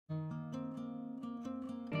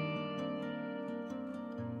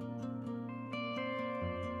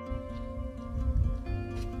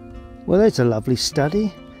Well, there's a lovely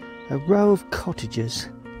study, a row of cottages.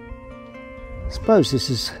 I suppose this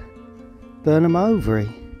is Burnham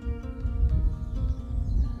Overy,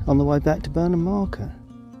 on the way back to Burnham Market.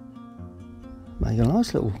 Make a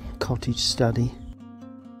nice little cottage study.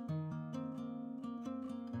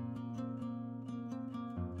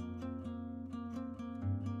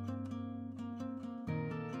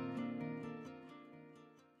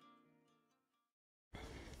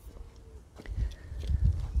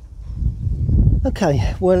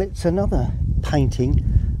 Okay, well, it's another painting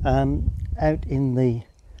out in the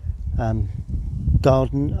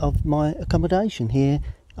garden of my accommodation here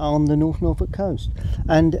on the North Norfolk coast,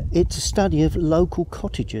 and it's a study of local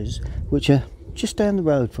cottages which are just down the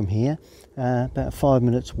road from here, about 5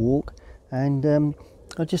 minutes walk, and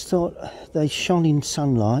I just thought they shone in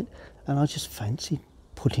sunlight and I just fancied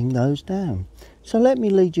putting those down. So let me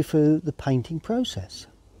lead you through the painting process.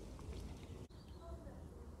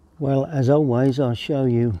 Well, as always, I show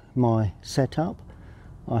you my setup.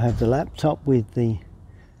 I have the laptop with the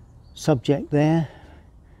subject there,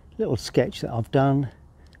 little sketch that I've done,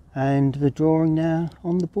 and the drawing now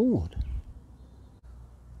on the board.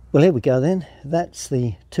 Well, here we go then. That's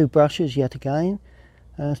the two brushes yet again.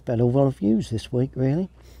 That's about all I've used this week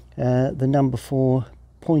really. The number 4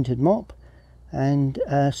 pointed mop and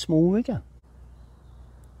a small rigger.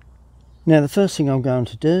 Now the first thing I'm going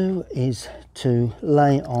to do is to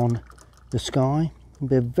lay on the sky. It'll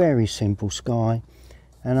be a very simple sky,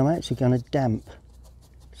 and I'm actually going to damp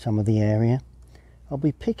some of the area. I'll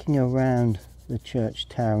be picking around the church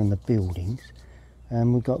tower and the buildings,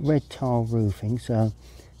 and we've got red tile roofing, so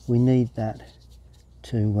we need that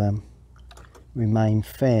to remain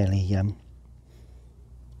fairly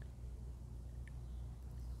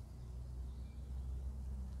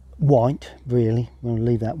white, really. We'll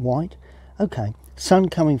leave that white. Okay, sun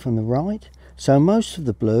coming from the right, so most of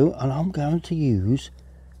the blue, and I'm going to use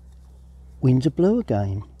Windsor blue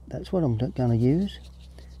again. That's what I'm going to use.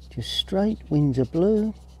 Just straight Windsor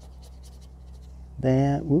blue.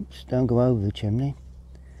 There, whoops, don't go over the chimney.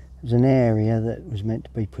 There's an area that was meant to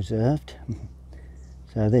be preserved.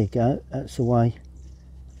 So there you go, that's the way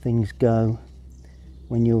things go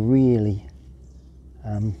when you're really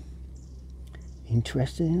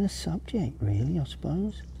interested in a subject, really, I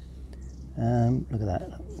suppose. Look at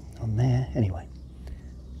that on there. Anyway,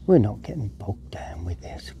 we're not getting bogged down with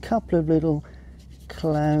this. A couple of little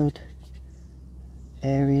cloud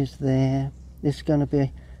areas there. This is going to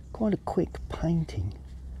be quite a quick painting,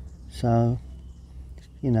 so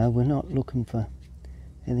you know, we're not looking for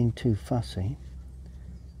anything too fussy.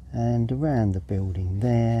 And around the building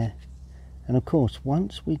there, and of course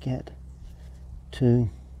once we get to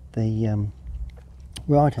the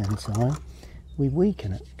right hand side, we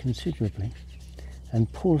weaken it considerably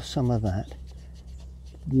and pull some of that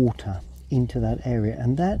water into that area,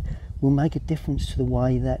 and that will make a difference to the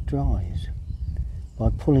way that dries. By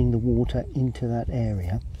pulling the water into that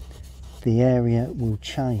area, the area will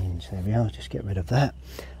change. There we are, just get rid of that.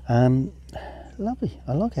 Lovely,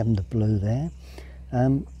 I like having the blue there.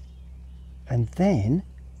 And then,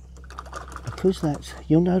 because that's,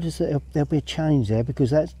 you'll notice that there'll be a change there because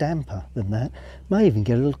that's damper than that. May even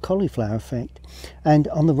get a little cauliflower effect. And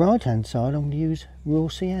on the right hand side, I'm going to use raw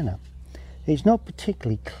sienna. It's not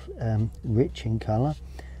particularly rich in colour,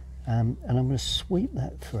 and I'm going to sweep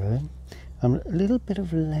that through. A little bit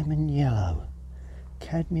of lemon yellow,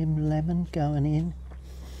 cadmium lemon going in.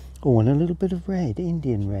 Oh, and a little bit of red,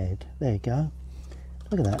 Indian red. There you go.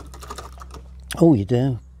 Look at that. All you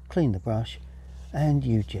do, clean the brush, and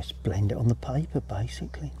you just blend it on the paper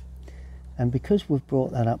basically. And because we've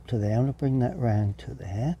brought that up to there, I'm going to bring that round to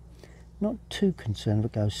there. Not too concerned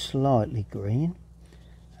if it goes slightly green,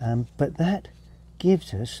 but that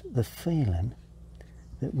gives us the feeling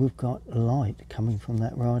that we've got light coming from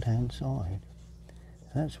that right hand side.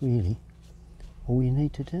 That's really all you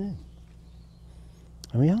need to do.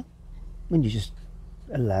 There we are. When you just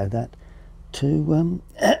allow that to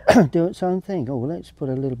do its own thing. Oh, well, let's put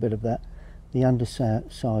a little bit of that, the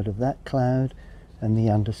underside of that cloud and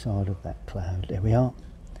the underside of that cloud. There we are.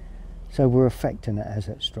 So we're affecting it as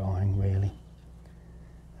it's drying, really.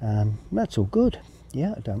 That's all good.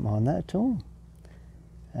 Yeah, I don't mind that at all.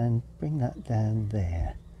 And bring that down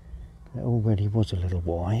there. That already was a little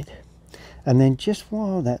wide. And then just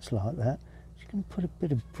while that's like that, just going to put a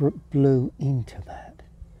bit of blue into that.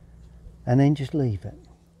 And then just leave it.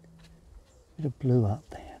 A bit of blue up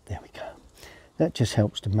there. There we go. That just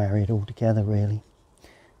helps to marry it all together, really.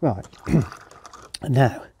 Right.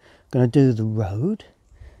 Now, I'm going to do the road.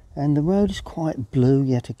 And the road is quite blue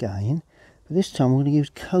yet again. But this time I'm going to use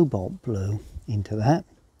cobalt blue into that.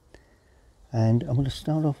 And I'm going to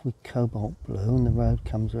start off with cobalt blue, and the road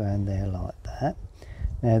comes around there like that.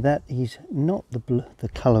 Now that is not the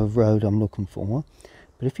colour of road I'm looking for,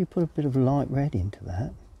 but if you put a bit of light red into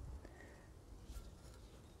that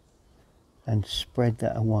and spread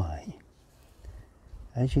that away,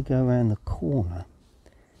 as you go around the corner,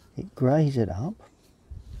 it greys it up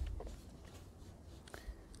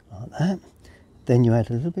like that. Then you add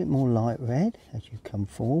a little bit more light red as you come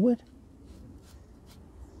forward,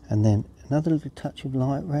 and then another little touch of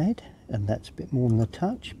light red, and that's a bit more than a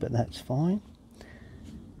touch, but that's fine.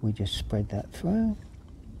 We just spread that through,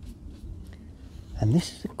 and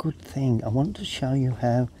this is a good thing. I want to show you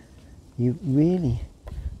how you really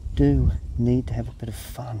do need to have a bit of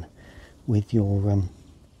fun with your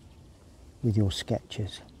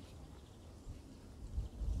sketches.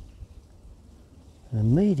 And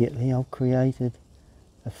immediately I've created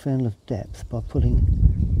a film of depth by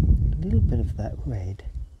putting a little bit of that red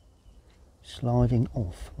sliding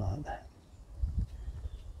off like that.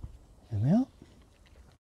 There we are.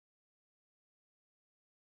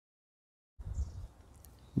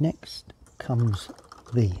 Next comes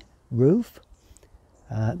the roof,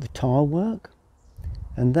 the tile work,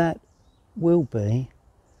 and that will be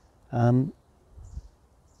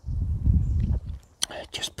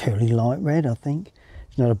just purely light red, I think.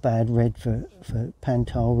 It's not a bad red for pan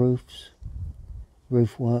tile roofs,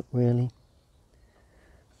 roof work really.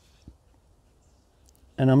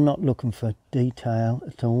 And I'm not looking for detail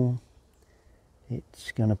at all.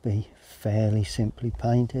 It's going to be fairly simply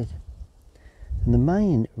painted. And the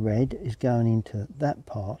main red is going into that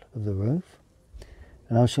part of the roof.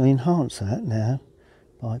 And I shall enhance that now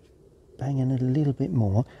by banging it a little bit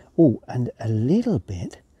more. Oh, and a little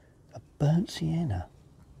bit of burnt sienna.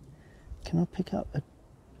 Can I pick up a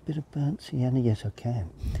bit of burnt sienna? Yes, I can.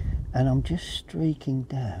 And I'm just streaking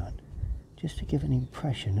down just to give an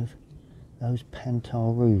impression of those pan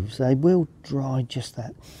tile roofs. They will dry just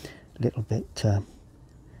that little bit.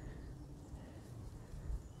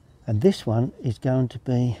 And this one is going to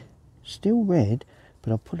be still red,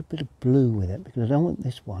 but I'll put a bit of blue with it because I don't want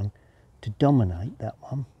this one to dominate that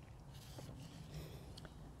one.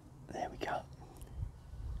 There we go.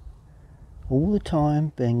 All the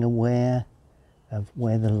time being aware of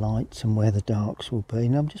where the lights and where the darks will be.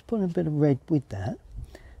 And I'm just putting a bit of red with that,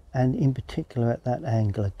 and in particular at that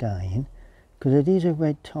angle again, because it is a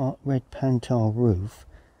red pan tile roof,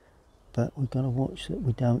 but we've got to watch that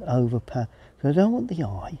we don't overpower. So I don't want the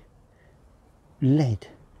eye led.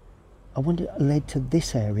 I want it led to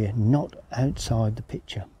this area, not outside the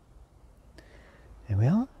picture. There we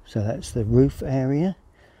are. So that's the roof area.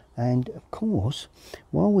 And of course,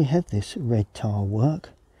 while we have this red tile work,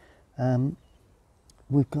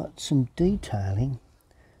 we've got some detailing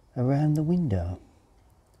around the window.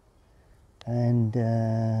 And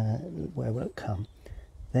where will it come?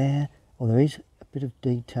 There, or there is a bit of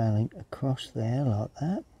detailing across there like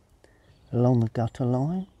that, along the gutter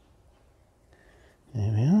line.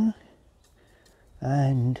 There we are.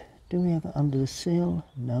 And do we have it under the sill?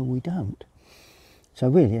 No, we don't. So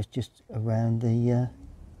really it's just around the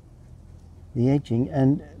edging,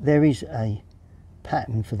 and there is a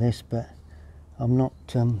pattern for this, but I'm not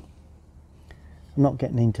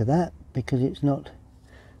getting into that because it's not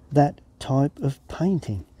that type of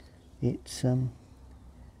painting. It's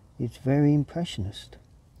very impressionist,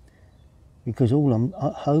 because all I'm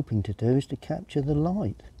hoping to do is to capture the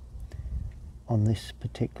light on this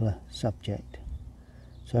particular subject.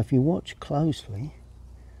 So if you watch closely,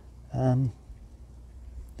 none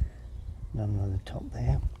on the top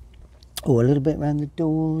there, or a little bit around the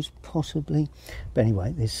doors possibly, but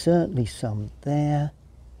anyway there's certainly some there,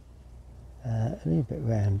 a little bit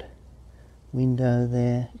around window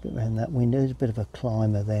there, a bit around that window. There's a bit of a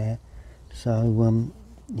climber there. So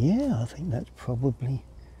yeah, I think that's probably,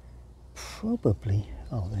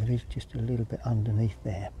 oh, there is just a little bit underneath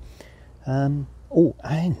there. Oh,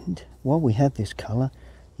 and while we have this colour,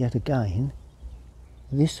 yet again,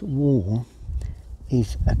 this wall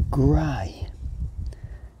is a grey,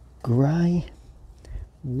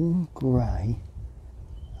 warm grey,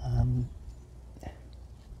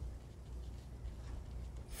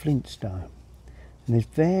 flintstone. And there's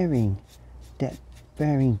varying depth,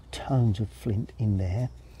 varying tones of flint in there,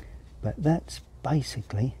 but that's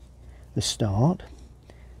basically the start.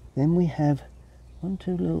 Then we have 1,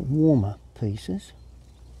 2 little warmer pieces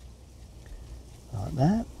like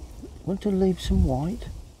that. Want to leave some white,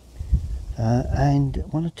 and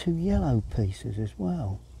 1 or 2 yellow pieces as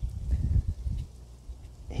well,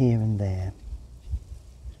 here and there.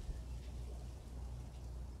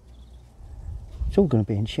 It's all going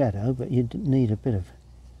to be in shadow, but you need a bit of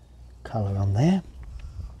colour on there.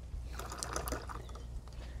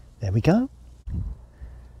 There we go.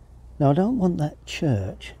 Now I don't want that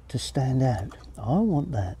church to stand out. I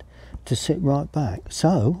want that to sit right back.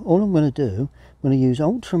 So all I'm going to do, I'm going to use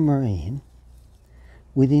ultramarine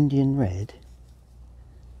with Indian red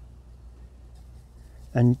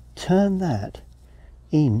and turn that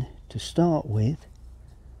in to start with.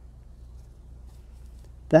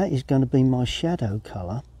 That is going to be my shadow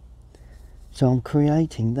colour. So I'm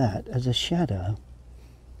creating that as a shadow,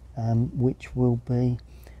 which will be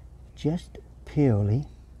just purely,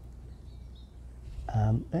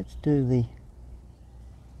 let's do the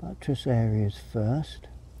buttress areas first,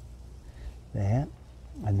 there,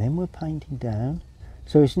 and then we're painting down.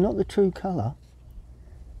 So it's not the true colour,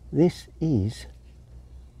 this is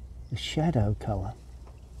the shadow colour.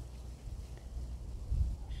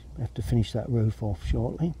 I have to finish that roof off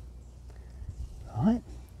shortly. Right,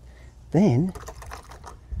 then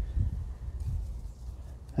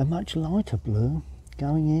a much lighter blue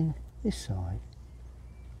going in this side,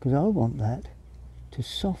 because I want that to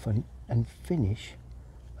soften and finish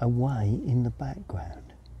away in the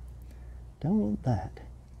background. Don't want that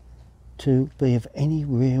to be of any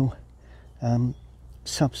real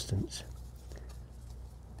substance.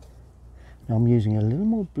 Now I'm using a little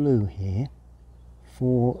more blue here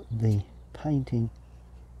for the painting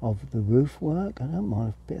of the roof work. I don't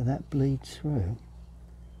mind if a bit of that bleeds through.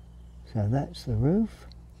 So that's the roof,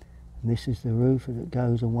 and this is the roof as it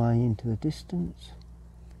goes away into the distance.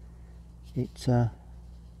 It's a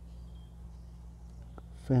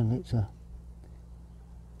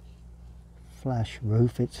flash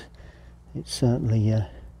roof. It's certainly a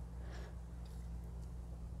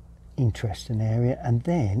interesting area. And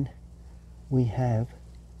then we have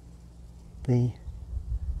the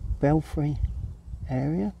belfry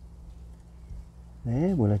area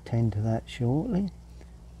there. We'll attend to that shortly.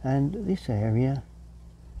 And this area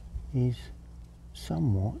is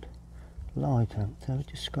somewhat lighter, so I'll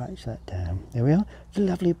just scratch that down. There we are. There's a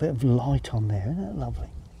lovely bit of light on there. Isn't that lovely?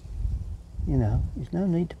 You know, there's no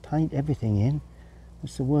need to paint everything in.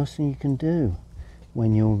 That's the worst thing you can do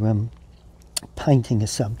when you're painting a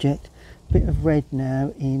subject. Bit of red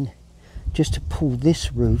now in, just to pull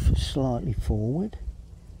this roof slightly forward.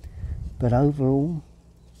 But overall,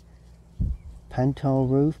 pantile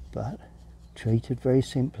roof, but treated very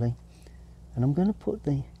simply. And I'm going to put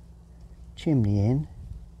the chimney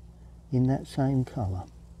in that same colour.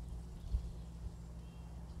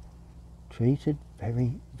 Treated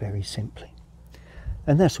very, very simply.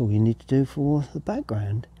 And that's all you need to do for the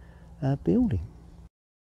background building.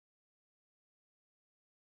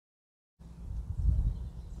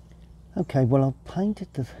 Okay, well I've painted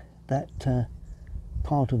that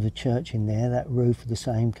part of the church in there, that roof, the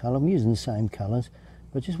same colour. I'm using the same colours,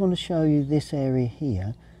 but I just want to show you this area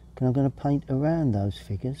here, because I'm going to paint around those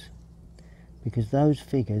figures, because those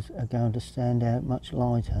figures are going to stand out much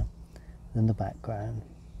lighter than the background.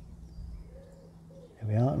 There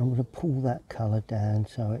we are, and I'm going to pull that colour down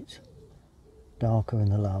so it's darker in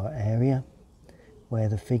the lower area where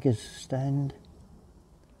the figures stand,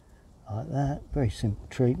 like that. Very simple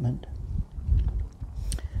treatment.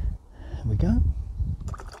 There we go.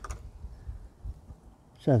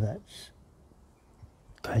 So that's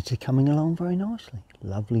gradually coming along very nicely.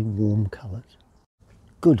 Lovely warm colours.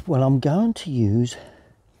 Good. Well, I'm going to use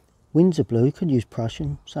Windsor blue, you could use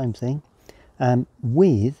Prussian, same thing,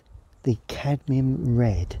 with the cadmium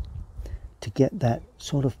red to get that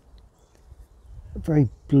sort of very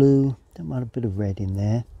blue, there might have a bit of red in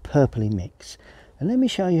there, purpley mix. And let me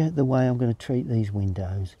show you the way I'm going to treat these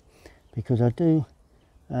windows, because I do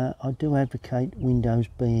advocate windows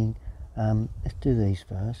being, let's do these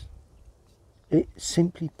first. It's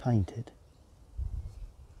simply painted.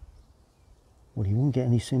 Well, you wouldn't get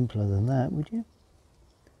any simpler than that, would you?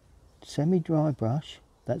 Semi-dry brush,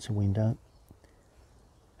 that's a window,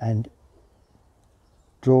 and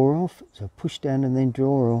draw off, so push down and then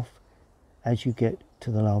draw off as you get to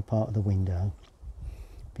the lower part of the window.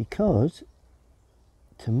 Because,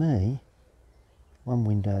 to me, one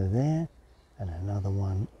window there and another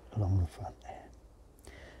one along the front there.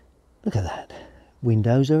 Look at that,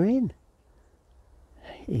 windows are in.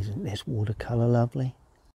 Isn't this watercolour lovely?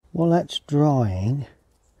 While that's drying,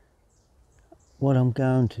 what I'm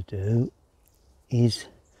going to do is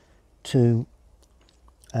to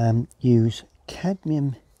use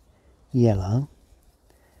cadmium yellow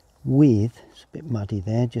with, it's a bit muddy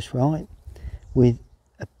there, just right, with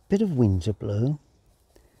a bit of Windsor blue,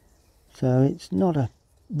 so it's not a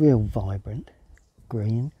real vibrant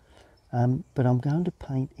green, but I'm going to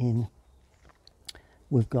paint in,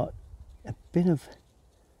 we've got a bit of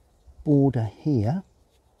border here,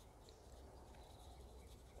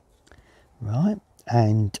 right,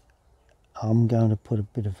 and I'm going to put a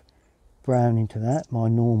bit of brown into that, my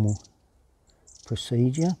normal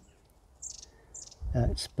procedure.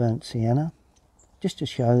 It's burnt sienna, just to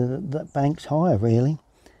show that that bank's higher really.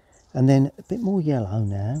 And then a bit more yellow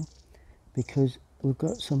now, because we've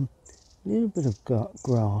got some little bit of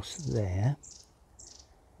grass there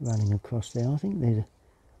running across there. I think there's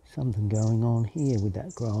something going on here with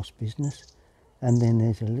that grass business. And then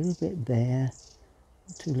there's a little bit there,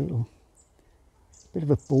 two little, bit of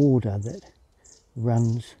a border that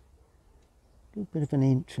runs, a little bit of an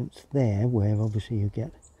entrance there where obviously you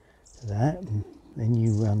get to that, and then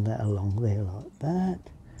you run that along there like that.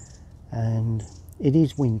 And it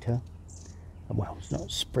is winter, well, it's not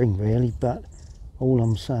spring really, but all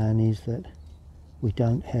I'm saying is that we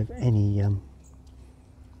don't have any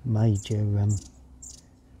major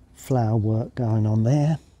flower work going on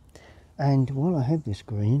there. And while I have this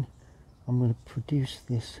green, I'm going to produce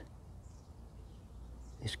this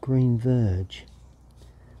green verge,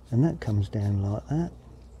 and that comes down like that.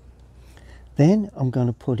 Then I'm going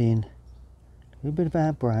to put in a little bit of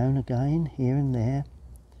our brown again here and there,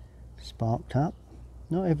 sparked up,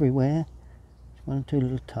 not everywhere, just one or two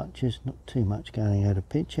little touches, not too much going out of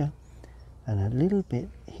picture, and a little bit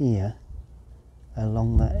here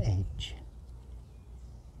along that edge,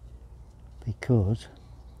 because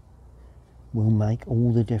will make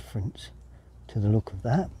all the difference to the look of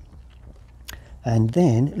that. And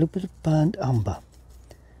then a little bit of burnt umber.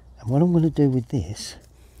 And what I'm going to do with this,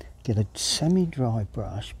 get a semi-dry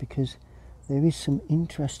brush, because there is some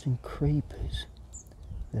interesting creepers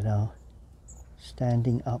that are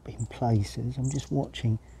standing up in places. I'm just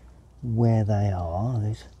watching where they are.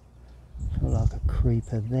 There's sort of like a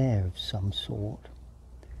creeper there of some sort.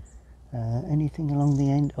 Anything along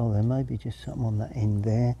the end? Oh, there may be just something on that end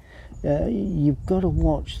there. You've got to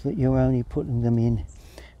watch that you're only putting them in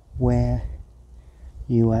where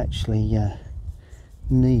you actually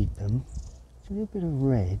need them. A little bit of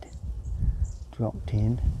red dropped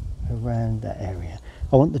in around that area.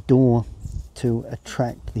 I want the door to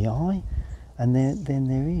attract the eye, and then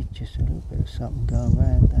there is just a little bit of something going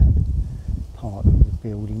around that part of the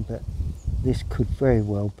building, but this could very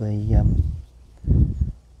well be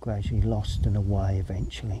gradually lost and away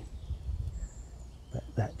eventually. But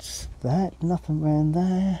that's that. Nothing around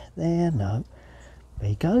there, no. There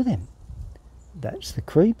you go then. That's the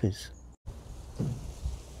creepers.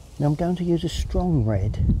 Now I'm going to use a strong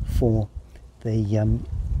red for the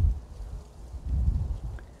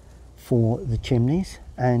chimneys,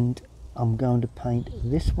 and I'm going to paint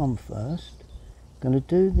this one first. I'm going to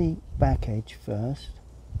do the back edge first,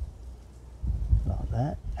 like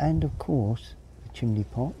that, and of course the chimney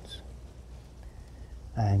pots,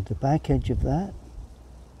 and the back edge of that.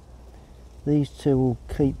 These two will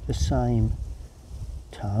keep the same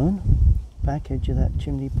tone. Back edge of that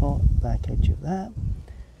chimney pot, back edge of that.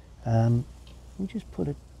 We'll just put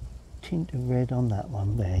a tint of red on that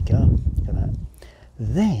one. There you go. Look at that.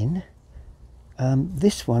 Then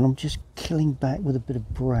this one I'm just killing back with a bit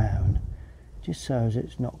of brown, just so as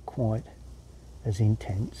it's not quite as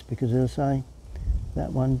intense, because as I say,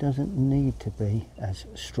 that one doesn't need to be as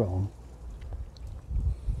strong.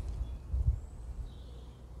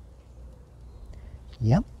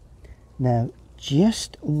 Yep. Now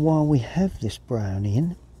just while we have this brown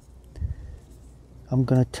in, I'm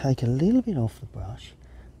going to take a little bit off the brush,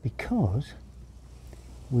 because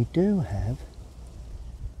we do have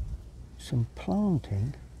some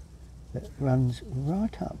planting that runs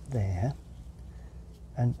right up there,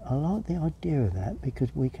 and I like the idea of that,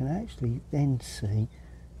 because we can actually then see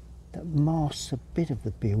that masks a bit of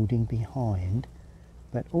the building behind,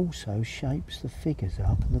 but also shapes the figures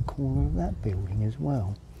up in the corner of that building as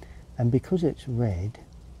well. And because it's red,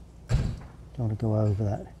 don't want to go over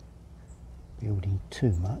that building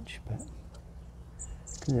too much, but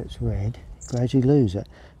because it's red, you gradually lose it.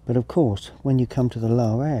 But of course, when you come to the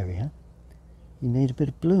lower area, you need a bit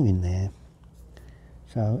of blue in there.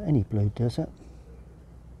 So any blue does it.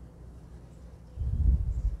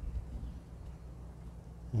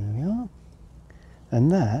 There we are. And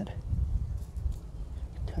that,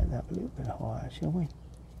 take that a little bit higher, shall we?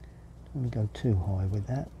 Don't want to go too high with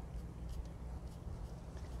that.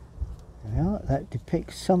 There we are. That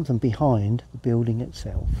depicts something behind the building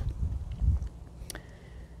itself.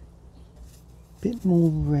 Bit more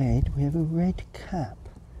red. We have a red cap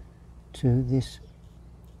to this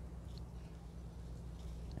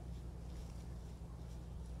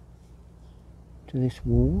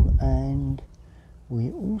wall, and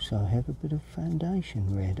we also have a bit of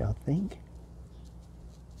foundation red, I think,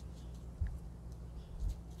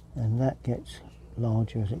 and that gets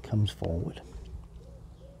larger as it comes forward.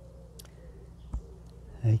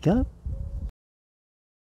 There you go.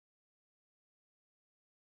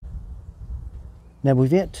 Now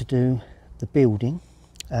we've yet to do the building,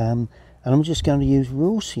 and I'm just going to use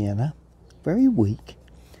raw sienna, very weak,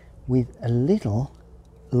 with a little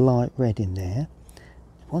light red in there.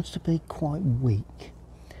 It wants to be quite weak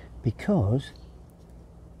because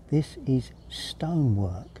this is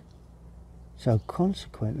stonework, so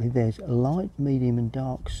consequently there's a light, medium and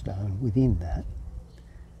dark stone within that.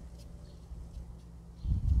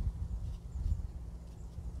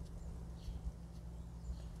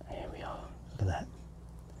 There we are, look at that.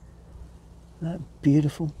 Isn't that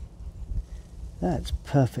beautiful? That's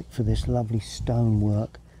perfect for this lovely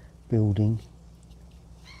stonework building.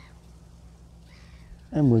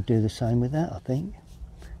 And we'll do the same with that, I think.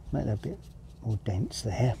 Make that a bit more dense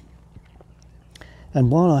there.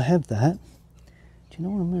 And while I have that, do you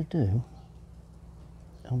know what I'm going to do?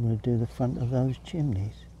 I'm going to do the front of those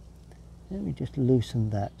chimneys. Let me just loosen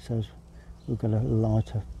that so we've got a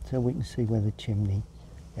lighter, so we can see where the chimney,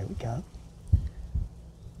 there we go.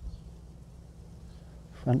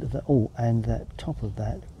 Front of the, oh, and that top of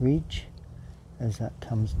that ridge as that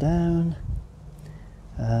comes down.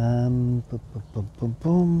 Boom, boom, boom, boom,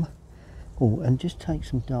 boom. Oh, and just take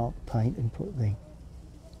some dark paint and put the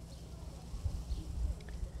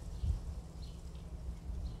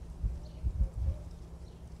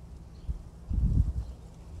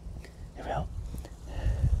there we are.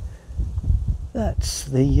 That's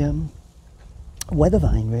the weather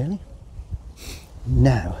vane really.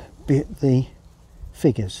 Now, the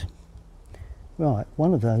figures. Right,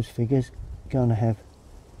 one of those figures going to have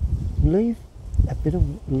leave a bit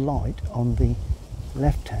of light on the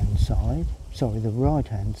left hand side, sorry, the right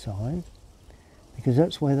hand side, because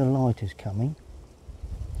that's where the light is coming.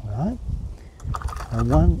 Right, and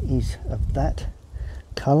one is of that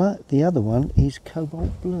colour, the other one is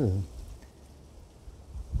cobalt blue.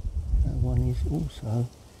 That one is also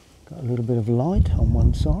got a little bit of light on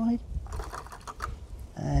one side,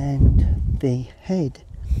 and the head,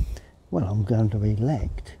 well, I'm going to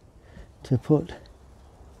elect to put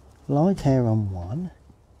light hair on one.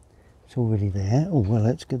 It's already there. Oh well,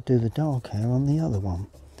 let's go do the dark hair on the other one,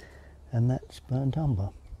 and that's burnt umber.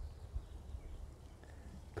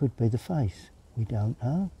 Could be the face, we don't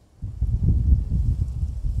know.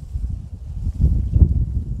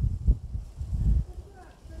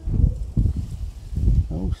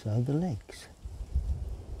 Also the legs.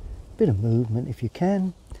 Bit of movement if you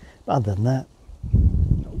can, but other than that,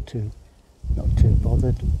 not too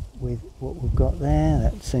bothered with what we've got there.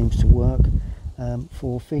 That seems to work.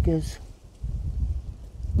 4 figures.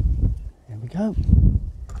 There we go.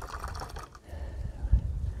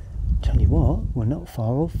 Tell you what, we're not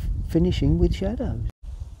far off finishing with shadows.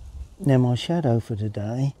 Now my shadow for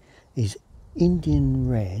today is Indian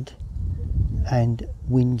red and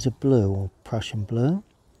Windsor blue or Prussian blue.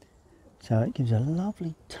 So it gives a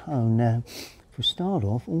lovely tone. Now for start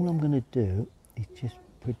off, all I'm going to do is just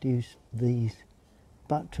produce these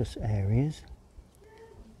buttress areas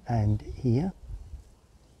and here.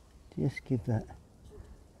 Just give that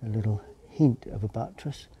a little hint of a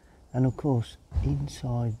buttress, and of course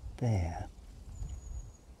inside there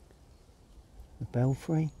the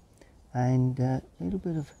belfry, and a little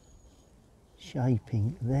bit of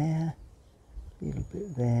shaping there, a little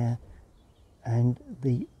bit there, and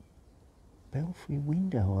the belfry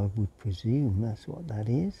window, I would presume that's what that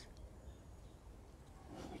is.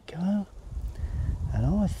 There we go. And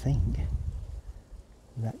I think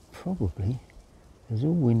that probably is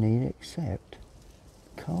all we need, except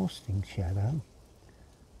casting shadow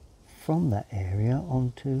from that area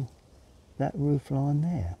onto that roof line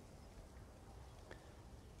there,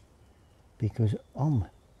 because I'm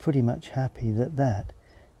pretty much happy that that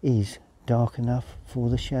is dark enough for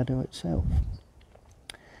the shadow itself.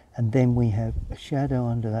 And then we have a shadow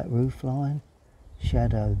under that roof line,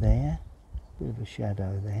 shadow there, bit of a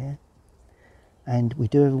shadow there, and we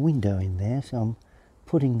do have a window in there, so I'm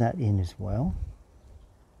putting that in as well.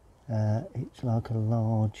 It's like a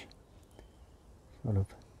large sort of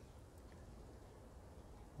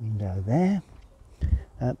window there.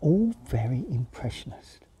 All very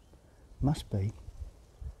impressionist, must be,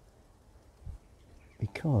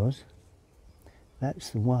 because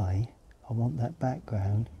that's the way I want that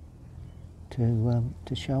background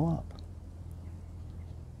to show up.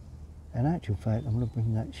 In actual fact, I'm going to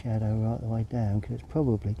bring that shadow right the way down, because it's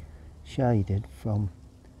probably shaded from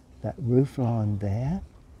that roof line there,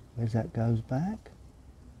 as that goes back,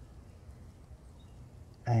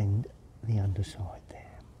 and the underside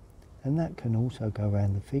there. And that can also go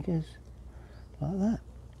around the figures like that.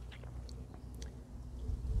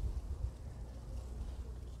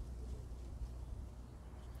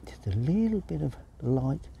 Just a little bit of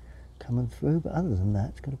light coming through, but other than that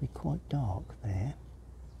it's going to be quite dark there.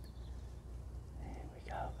 There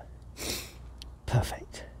we go.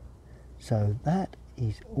 Perfect. So that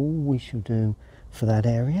is all we shall do for that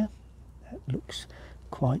area. That looks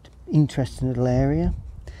quite interesting little area,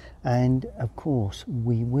 and of course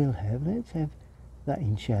we will have, let's have that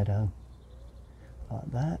in shadow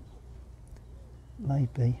like that,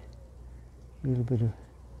 maybe a little bit of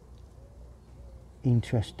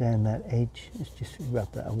interest down that edge. Let's just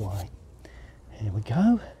rub that away. Here we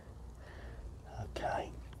go. Okay,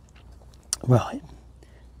 right,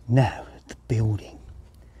 now the building.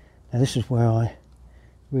 Now this is where I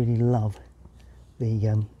really love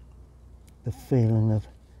the feeling of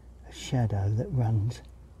a shadow that runs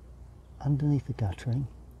underneath the guttering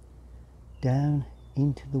down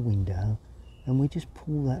into the window, and we just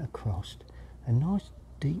pull that across, a nice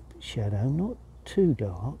deep shadow, not too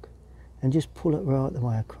dark, and just pull it right the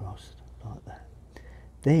way across like that.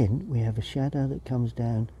 Then we have a shadow that comes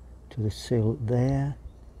down to the sill there,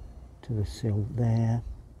 to the sill there,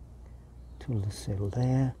 to the sill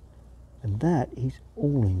there, and that is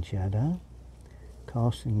all in shadow,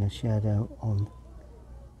 casting a shadow on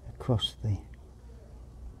across the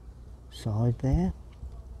side there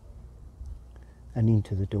and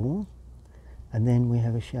into the door, and then we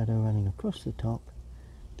have a shadow running across the top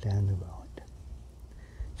down the right.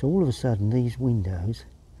 So all of a sudden these windows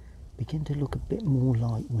begin to look a bit more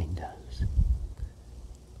like windows,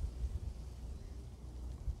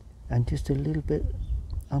 and just a little bit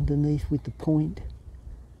underneath with the point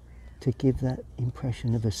to give that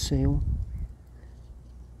impression of a sill.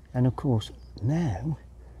 And of course now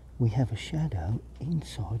we have a shadow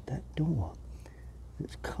inside that door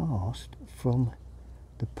that's cast from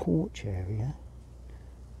the porch area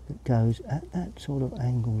that goes at that sort of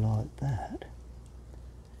angle like that,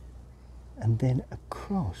 and then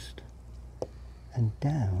across and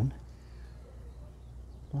down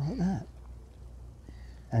like that.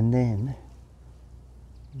 And then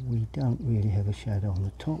we don't really have a shadow on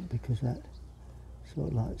the top because that sort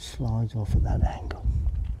of like slides off at that angle.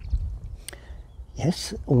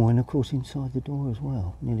 Yes, oh, and of course inside the door as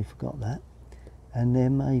well, nearly forgot that. And there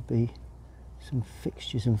may be some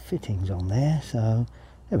fixtures and fittings on there, so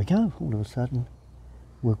there we go. All of a sudden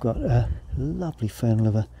we've got a lovely feeling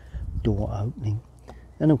of a door opening.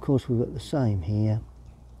 And of course we've got the same here,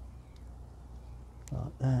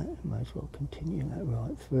 like that. Might as well continue that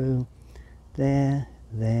right through. There,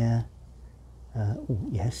 there, oh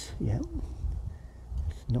yes, yeah.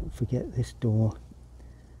 Let's not forget this door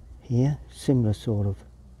here, similar sort of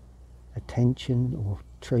attention or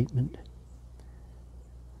treatment.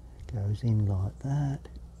 It goes in like that.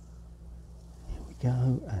 Here we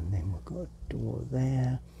go, and then we've got a door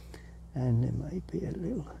there, and there may be a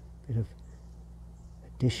little bit of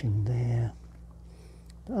addition there.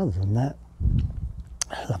 But other than that,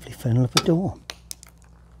 a lovely feeling of a door.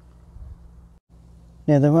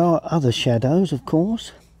 Now there are other shadows, of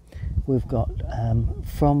course. We've got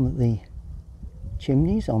from the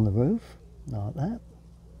chimneys on the roof, like that.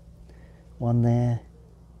 One there,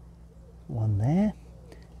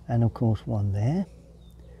 and of course one there.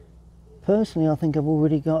 Personally, I think I've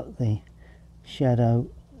already got the shadow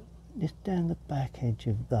just down the back edge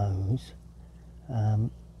of those,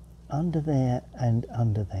 under there and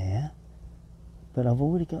under there. But I've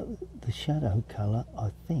already got the shadow colour,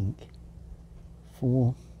 I think,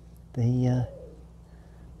 for the there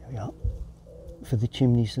we are, for the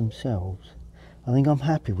chimneys themselves. I think I'm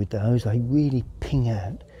happy with those. They really ping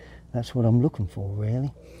out. That's what I'm looking for,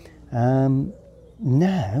 really.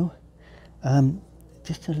 Now,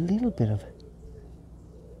 just a little bit of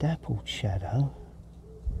dappled shadow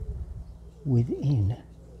within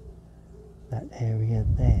that area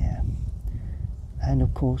there, and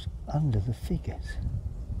of course under the figures,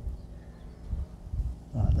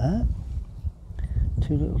 like that.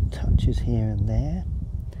 Two little touches here and there,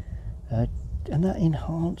 and that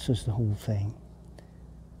enhances the whole thing.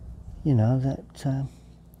 You know, that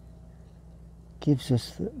gives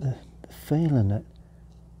us the feeling that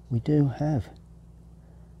we do have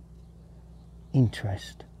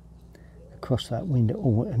interest across that window.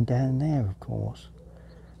 Oh, and down there, of course.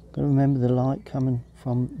 Got to remember the light coming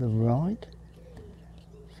from the right,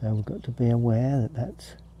 so we've got to be aware that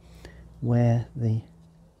that's where the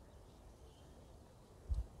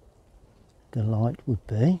light would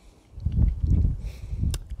be.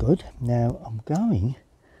 Good. Now I'm going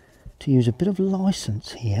to use a bit of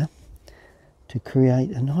license here to create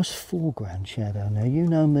a nice foreground shadow. Now you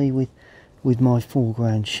know me with my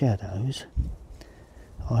foreground shadows.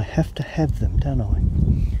 I have to have them, don't I?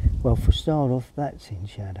 Well, for start off, that's in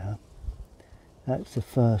shadow. That's the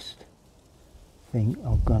first thing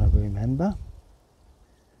I've got to remember,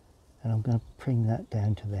 and I'm going to bring that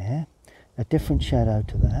down to there, a different shadow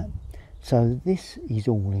to that. So this is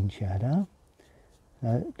all in shadow.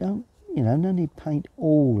 Don't, you know, no need to paint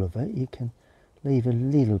all of it. You can leave a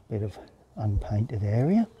little bit of unpainted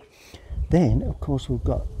area. Then of course we've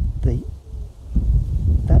got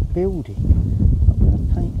that building. I'm going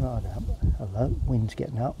to paint right up. Hello, wind's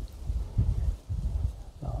getting up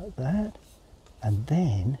like that, and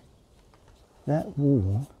then that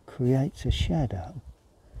wall creates a shadow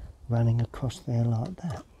running across there like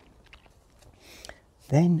that.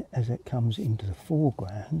 Then as it comes into the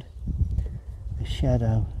foreground, the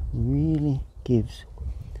shadow really gives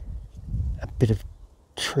a bit of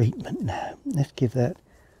treatment now. Let's give that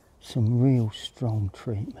some real strong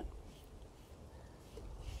treatment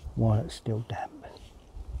while it's still damp.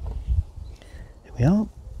 There we are.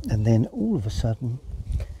 And then all of a sudden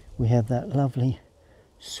we have that lovely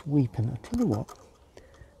sweeping. I tell you what,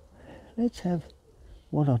 let's have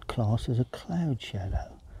what I'd class as a cloud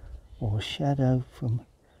shadow, or a shadow from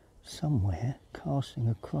somewhere casting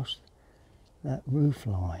across that roof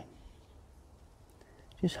line,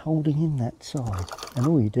 just holding in that side. And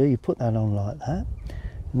all you do, you put that on like that,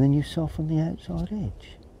 and then you soften the outside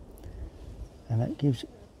edge, and that gives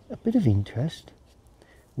a bit of interest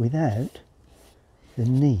without the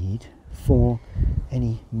need for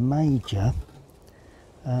any major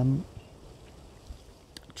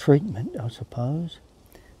treatment, I suppose.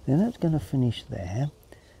 Then that's going to finish there.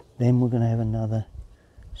 Then we're going to have another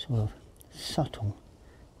sort of subtle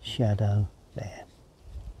shadow there.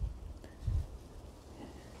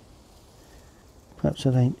 Perhaps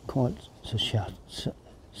it ain't quite so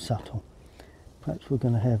subtle. Perhaps we're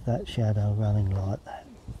going to have that shadow running like that.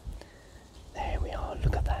 There we are,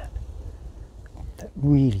 look at that. That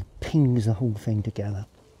really pings the whole thing together.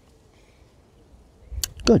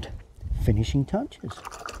 Good. Finishing touches.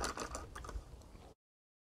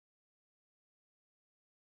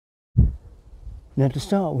 Now to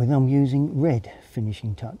start with, I'm using red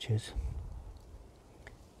finishing touches.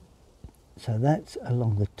 So that's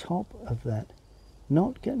along the top of that,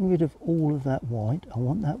 not getting rid of all of that white. I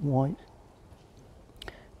want that white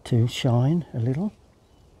to shine a little.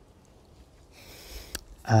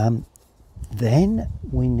 Then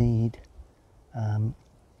we need,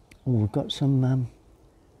 we've got some,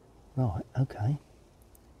 right, okay.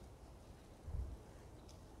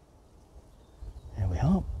 There we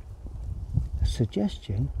are. A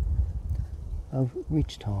suggestion of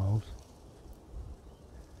ridge tiles.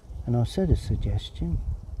 And I said a suggestion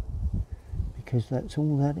because that's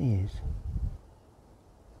all that is.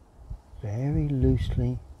 Very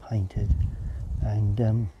loosely painted, and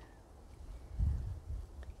there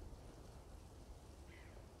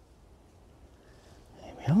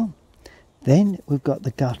we are. Then we've got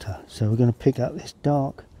the gutter, so we're going to pick up this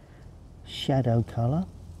dark shadow colour.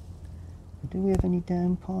 Do we have any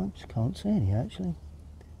downpipes? Can't see any actually,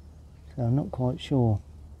 so I'm not quite sure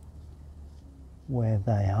where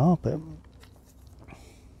they are, but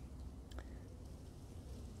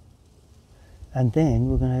and then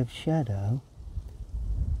we're going to have shadow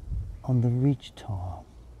on the ridge tile.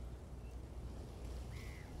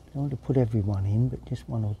 I don't want to put everyone in, but just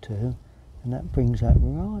one or two, and that brings that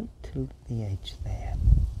right to the edge there.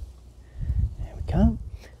 There we go.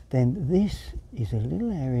 Then this is a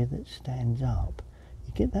little area that stands up.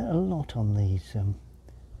 You get that a lot on these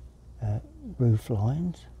roof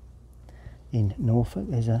lines. In Norfolk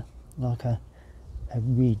there's like a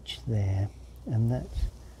ridge there, and that's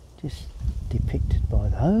just depicted by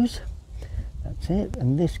those. That's it.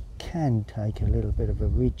 And this can take a little bit of a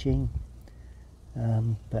ridging,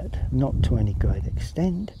 but not to any great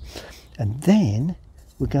extent. And then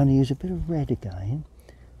we're going to use a bit of red again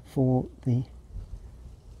for the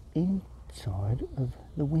inside of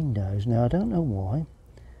the windows. Now I don't know why,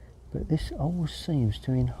 but this always seems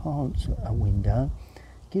to enhance a window,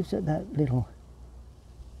 gives it that little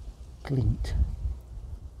glint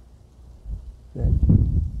that,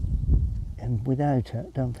 and without it I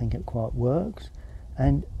don't think it quite works.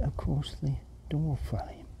 And of course the door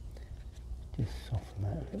frame, just soften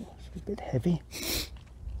that a little, it's a bit heavy.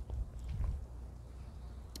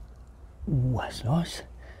 Ooh, that's nice.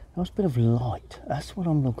 Nice bit of light, that's what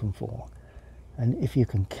I'm looking for. And if you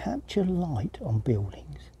can capture light on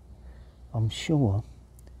buildings, I'm sure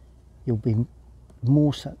you'll be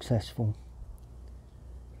more successful.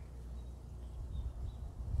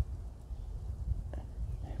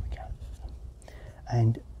 There we go.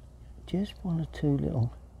 And just one or two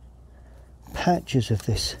little patches of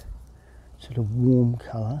this sort of warm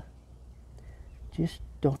colour, just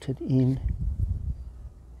dotted in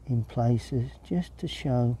places, just to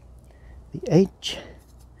show the edge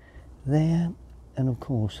there, and of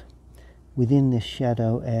course within this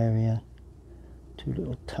shadow area, 2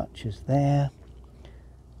 little touches there.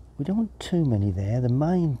 We don't want too many there. The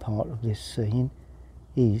main part of this scene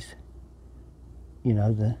is, you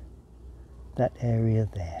know, that area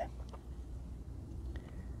there.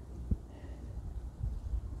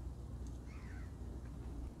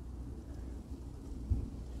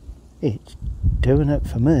 It's doing it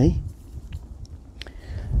for me.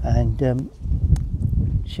 And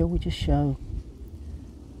shall we just show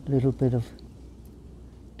a little bit of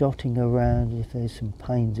dotting around if there's some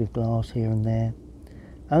panes of glass here and there,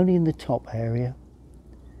 only in the top area,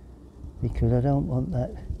 because I don't want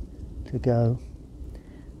that to go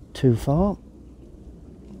too far.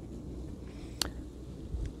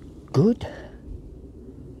 Good.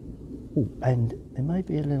 Ooh, and there may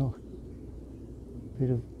be a little bit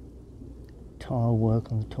of tile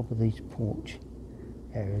work on the top of these porch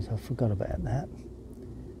areas. I forgot about that,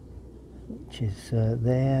 which is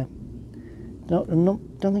there. Don't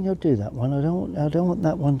think I'll do that one. I don't want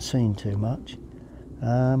that one seen too much.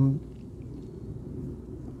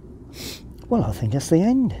 Well, I think that's the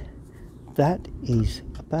end. That is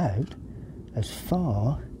about as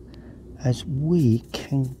far as we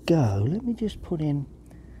can go. Let me just put in,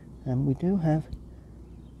 and we do have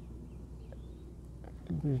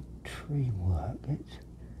a little bit of tree work. Let's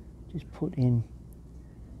just put in,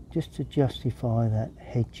 just to justify that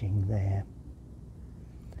hedging there.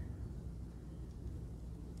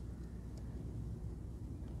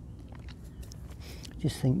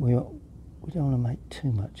 Just think we don't want to make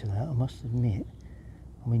too much of that. I must admit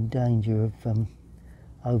I'm in danger of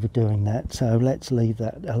overdoing that, so let's leave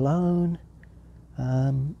that alone.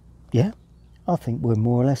 Yeah, I think we're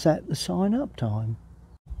more or less at the sign up time.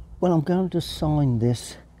 Well, I'm going to sign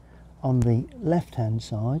this on the left hand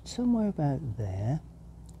side, somewhere about there,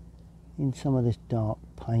 in some of this dark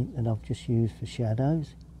paint that I've just used for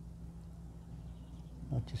shadows.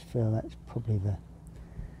 I just feel that's probably the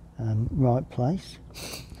right place.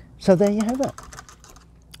 So there you have it.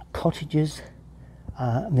 Cottages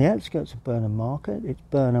on the outskirts of Burnham Market. It's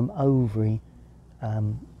Burnham Overy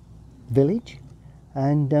village,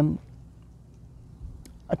 and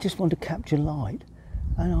I just want to capture light,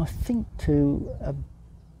 and I think to a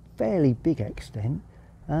fairly big extent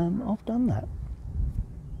I've done that.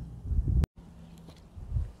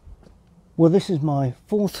 Well, this is my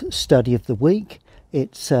 4th study of the week.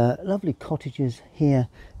 It's lovely cottages here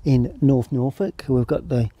in North Norfolk. We've got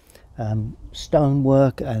the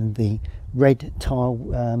stonework and the red tile,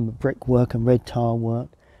 brickwork and red tile work,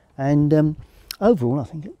 and overall I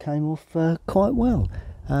think it came off quite well.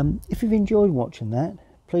 If you've enjoyed watching that,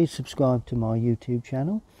 please subscribe to my YouTube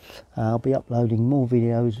channel. I'll be uploading more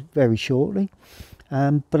videos very shortly,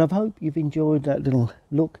 but I hope you've enjoyed that little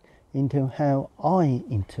look into how I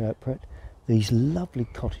interpret these lovely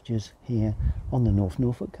cottages here on the North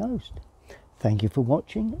Norfolk coast. Thank you for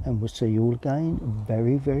watching, and we'll see you all again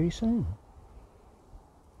very, very soon.